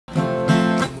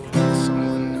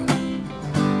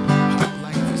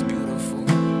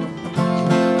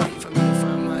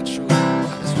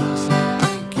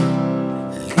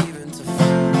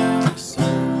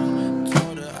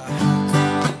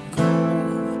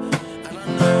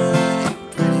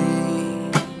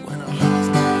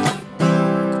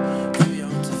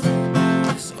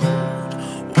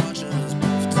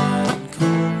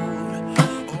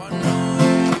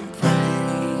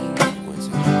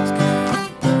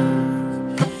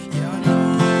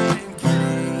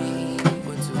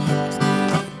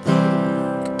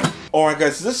Alright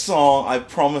guys, this song, I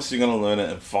promise you're going to learn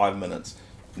it in 5 minutes.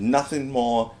 Nothing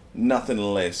more, nothing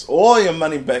less. All your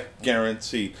money back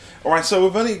guaranteed. Alright, so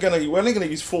we're only going to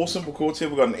use 4 simple chords here.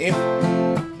 We've got an F,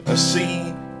 a C,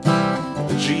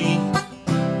 a G,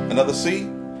 another C,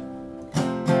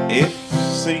 F,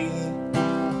 C,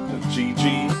 G,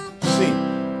 G, C.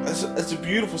 It's a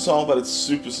beautiful song, but it's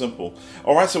super simple.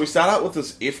 Alright, so we start out with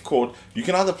this F chord. You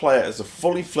can either play it as a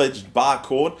fully fledged bar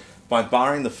chord by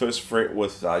barring the first fret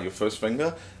with your first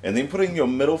finger, and then putting your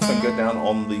middle finger down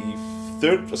on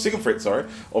the second fret,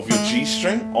 of your G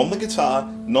string on the guitar,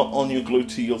 not on your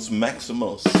gluteus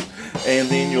maximus, and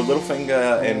then your little finger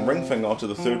and ring finger onto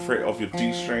the 3rd fret of your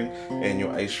G string and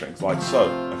your A strings, like so.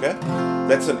 Okay,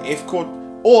 that's an F chord.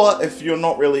 Or if you're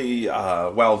not really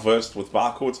well versed with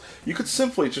bar chords, you could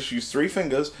simply just use 3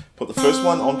 fingers, put the first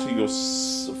one onto your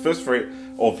first fret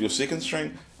of your 2nd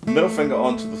string, middle finger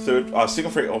onto the 2nd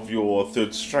fret of your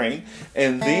 3rd string,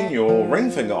 and then your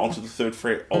ring finger onto the 3rd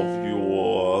fret of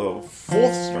your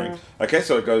 4th string. Okay,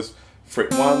 so it goes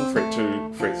fret 1, fret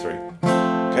 2, fret 3.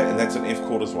 Okay, and that's an F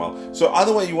chord as well. So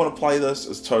either way you want to play this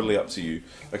is totally up to you.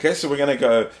 Okay, so we're going to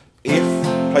go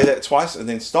F, play that twice, and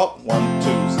then stop. 1,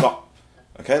 2, stop.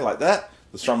 Okay, like that.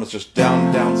 The strum is just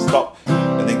down, down, stop,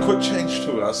 and then quick change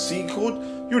to a C chord.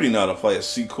 You already know how to play a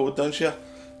C chord, don't you?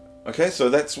 Okay, so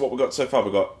that's what we've got so far.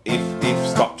 We've got F, F,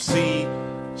 stop, C,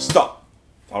 stop.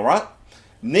 Alright?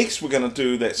 Next we're going to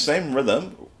do that same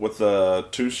rhythm with the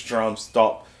 2-strum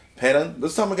stop pattern.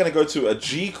 This time we're going to go to a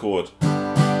G chord.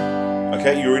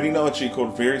 Okay, you already know a G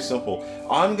chord, very simple.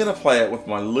 I'm going to play it with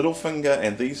my little finger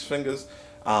and these fingers.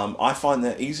 I find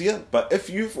that easier, but if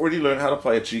you've already learned how to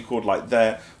play a G chord like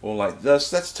that or like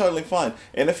this, that's totally fine.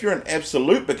 And if you're an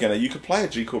absolute beginner, you could play a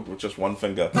G chord with just 1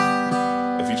 finger.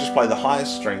 If you just play the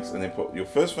highest strings and then put your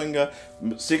first finger,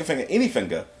 second finger, any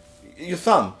finger, your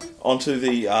thumb onto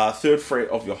the 3rd fret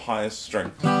of your highest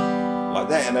string, like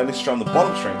that, and only strum the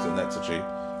bottom strings, and that's a G.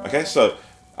 Okay, so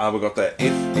we've got that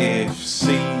F, F,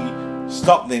 C,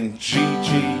 stop, then G,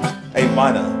 G, A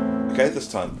minor. Okay, this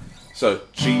time. So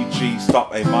G, G,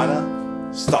 stop, A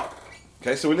minor, stop.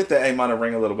 Okay, so we let that A minor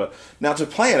ring a little bit. Now to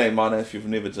play an A minor, if you've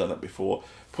never done it before,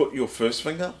 put your first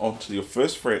finger onto your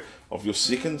 1st fret of your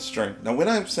 2nd string. Now when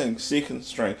I'm saying 2nd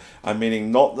string, I'm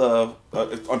meaning not the,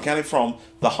 I'm counting from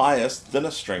the highest,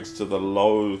 thinnest strings to the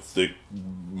low, thick,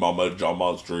 mama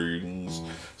jama strings.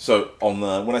 So on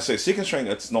the, when I say 2nd string,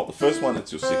 it's not the first one,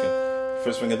 it's your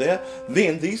first finger there.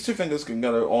 Then these 2 fingers can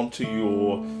go onto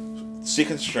your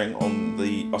 2nd string on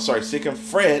the, 2nd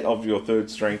fret of your 3rd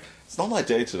string. It's not my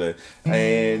day today.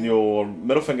 And your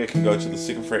middle finger can go to the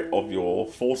 2nd fret of your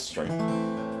 4th string,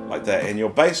 like that. And your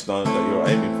bass note that you're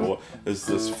aiming for is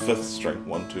this 5th string.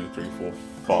 1, 2, 3, 4,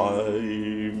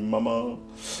 5, mama.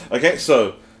 Okay,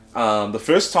 so the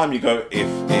first time you go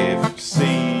F, F,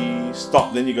 C,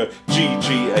 stop. Then you go G,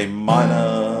 G, A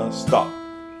minor, stop.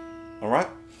 Alright?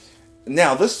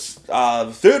 Now this, the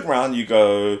 3rd round you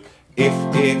go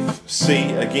F, F,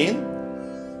 C again,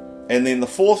 and then the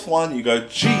 4th one you go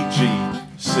G, G,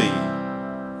 C,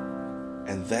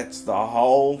 and that's the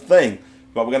whole thing.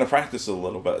 But we're going to practice it a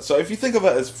little bit. So if you think of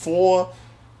it as 4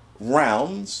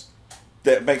 rounds,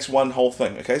 that makes one whole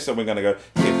thing. Okay, so we're going to go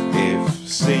F, F,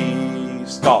 C,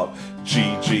 stop,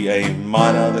 G, G, A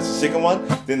minor, that's the 2nd one.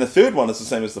 Then the 3rd one is the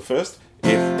same as the first,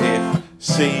 F, F,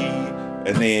 C,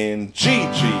 and then G,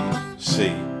 G, C.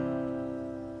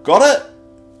 Got it?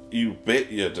 You bet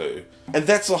you do. And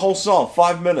that's the whole song,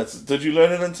 5 minutes. Did you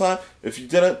learn it in time? If you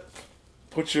didn't,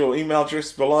 put your email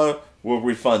address below. We'll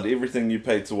refund everything you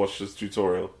paid to watch this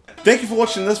tutorial. Thank you for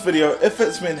watching this video. If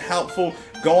it's been helpful,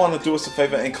 go on and do us a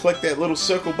favor and click that little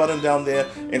circle button down there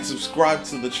and subscribe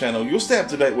to the channel. You'll stay up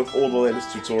to date with all the latest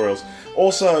tutorials.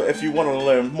 Also, if you want to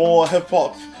learn more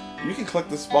hip-hop, you can click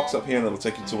this box up here and it'll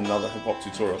take you to another hip-hop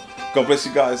tutorial. God bless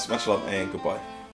you guys, much love, and goodbye.